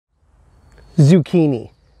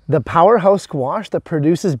Zucchini, the powerhouse squash that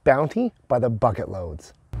produces bounty by the bucket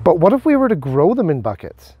loads. But what if we were to grow them in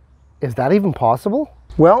buckets? Is that even possible?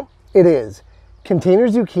 Well, it is. Container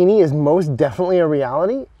zucchini is most definitely a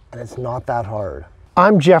reality, and it's not that hard.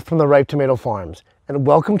 I'm Jeff from the Ripe Tomato Farms, and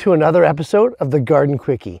welcome to another episode of the Garden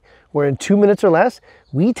Quickie, where in 2 minutes or less,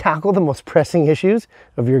 we tackle the most pressing issues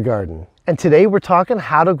of your garden. And today we're talking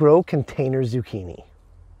how to grow container zucchini.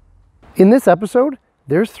 In this episode,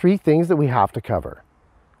 there's 3 things that we have to cover: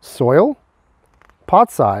 soil,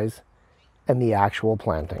 pot size, and the actual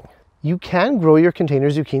planting. You can grow your container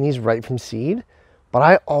zucchinis right from seed, but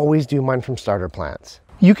I always do mine from starter plants.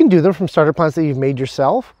 You can do them from starter plants that you've made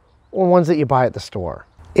yourself or ones that you buy at the store.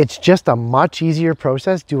 It's just a much easier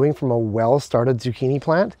process doing from a well-started zucchini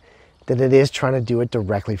plant than it is trying to do it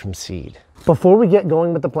directly from seed. Before we get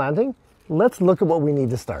going with the planting, let's look at what we need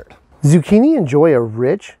to start. Zucchini enjoy a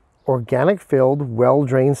rich, organic-filled,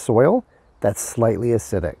 well-drained soil that's slightly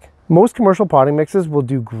acidic. Most commercial potting mixes will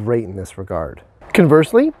do great in this regard.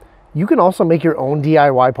 Conversely, you can also make your own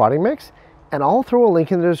DIY potting mix, and I'll throw a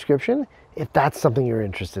link in the description if that's something you're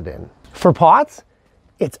interested in. For pots,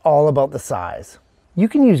 it's all about the size. You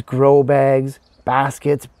can use grow bags,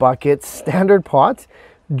 baskets, buckets, standard pots,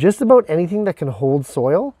 just about anything that can hold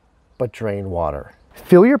soil but drain water.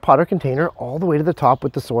 Fill your pot or container all the way to the top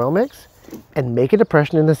with the soil mix and make a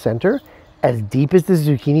depression in the center as deep as the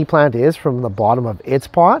zucchini plant is from the bottom of its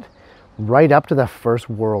pot right up to the first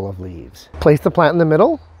whorl of leaves. Place the plant in the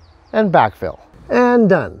middle and backfill. And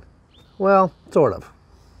done. Well, sort of.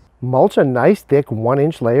 Mulch a nice thick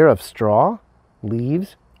 1-inch layer of straw,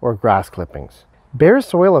 leaves, or grass clippings. Bare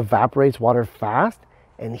soil evaporates water fast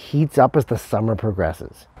and heats up as the summer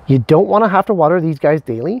progresses. You don't want to have to water these guys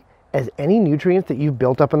daily, as any nutrients that you've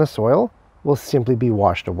built up in the soil will simply be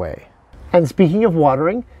washed away. And speaking of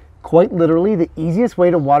watering, quite literally the easiest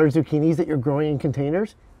way to water zucchinis that you're growing in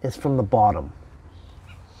containers is from the bottom.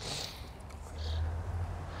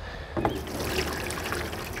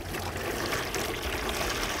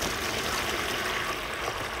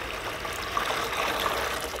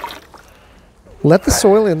 Let the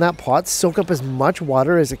soil in that pot soak up as much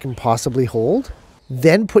water as it can possibly hold.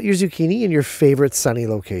 Then put your zucchini in your favorite sunny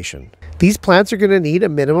location. These plants are going to need a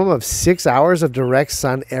minimum of 6 hours of direct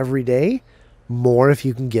sun every day, more if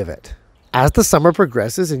you can give it. As the summer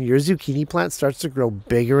progresses and your zucchini plant starts to grow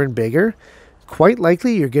bigger and bigger, quite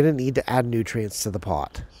likely you're going to need to add nutrients to the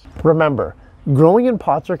pot. Remember, growing in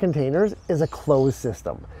pots or containers is a closed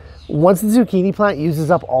system. Once the zucchini plant uses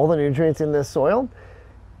up all the nutrients in this soil,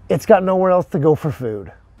 it's got nowhere else to go for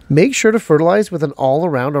food. Make sure to fertilize with an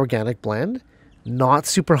all-around organic blend, not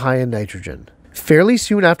super high in nitrogen. Fairly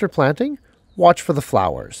soon after planting, watch for the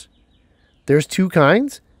flowers. There's 2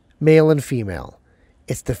 kinds, male and female.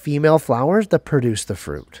 It's the female flowers that produce the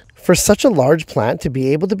fruit. For such a large plant to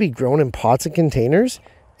be able to be grown in pots and containers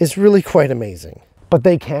is really quite amazing. But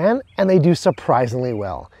they can, and they do surprisingly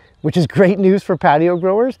well, which is great news for patio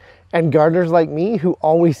growers and gardeners like me who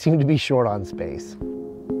always seem to be short on space.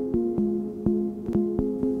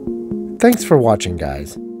 Thanks for watching,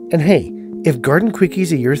 guys. And hey, if garden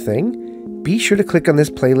quickies are your thing, be sure to click on this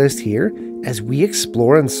playlist here as we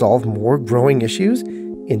explore and solve more growing issues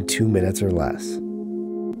in 2 minutes or less.